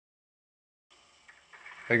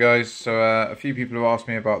Hey guys, so a few people have asked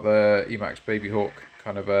me about the Emax Babyhawk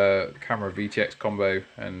kind of camera VTX combo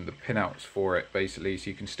and the pinouts for it basically, so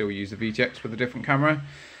you can still use the VTX with a different camera.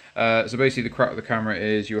 So basically the crack of the camera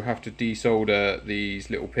is you'll have to desolder these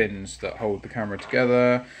little pins that hold the camera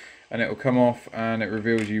together, and it will come off and it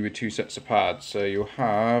reveals you with two sets of pads. So you'll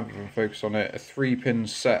have, if I focus on it, a 3-pin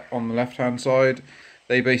set on the left hand side.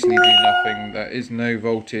 They basically do nothing, there is no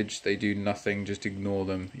voltage, they do nothing, just ignore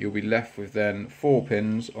them. You'll be left with then 4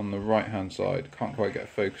 pins on the right hand side, can't quite get a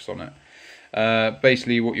focus on it.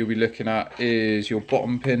 Basically what you'll be looking at is your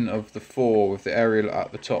bottom pin of the 4 with the aerial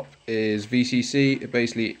at the top is VCC. It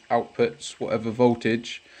basically outputs whatever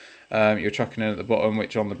voltage you're chucking in at the bottom,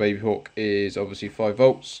 which on the Babyhawk is obviously 5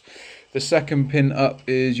 volts. The second pin up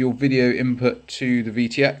is your video input to the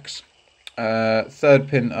VTX. Third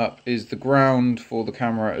pin up is the ground for the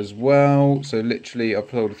camera as well. So literally I've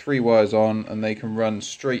pulled 3 wires on and they can run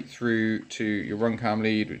straight through to your runcam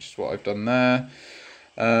lead, which is what I've done there.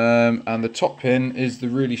 And the top pin is the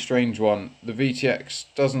really strange one. The VTX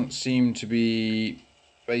doesn't seem to be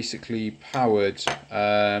basically powered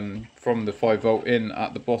from the 5 volt in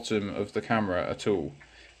at the bottom of the camera at all.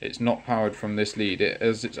 It's not powered from this lead, it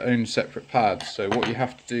has its own separate pads. So what you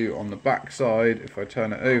have to do on the back side, if I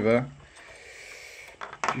turn it over,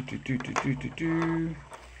 don't know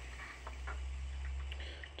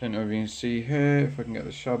if you can see here, if I can get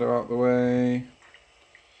the shadow out of the way.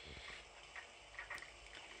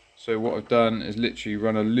 So what I've done is literally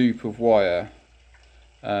run a loop of wire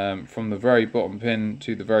from the very bottom pin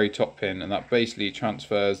to the very top pin, and that basically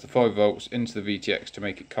transfers the 5 volts into the VTX to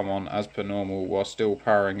make it come on as per normal while still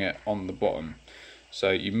powering it on the bottom.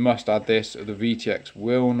 So you must add this or the VTX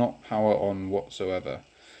will not power on whatsoever.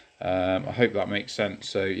 I hope that makes sense.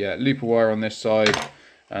 So yeah, loop of wire on this side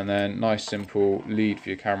and then nice simple lead for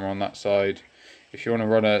your camera on that side. If you want to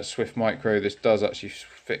run a Swift Micro, this does actually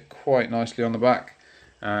fit quite nicely on the back,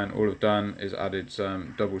 and all I've done is added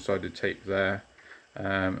some double-sided tape there,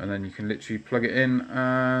 and then you can literally plug it in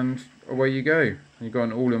and away you go. You've got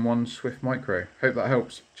an all-in-one Swift Micro. Hope that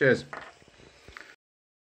helps. Cheers.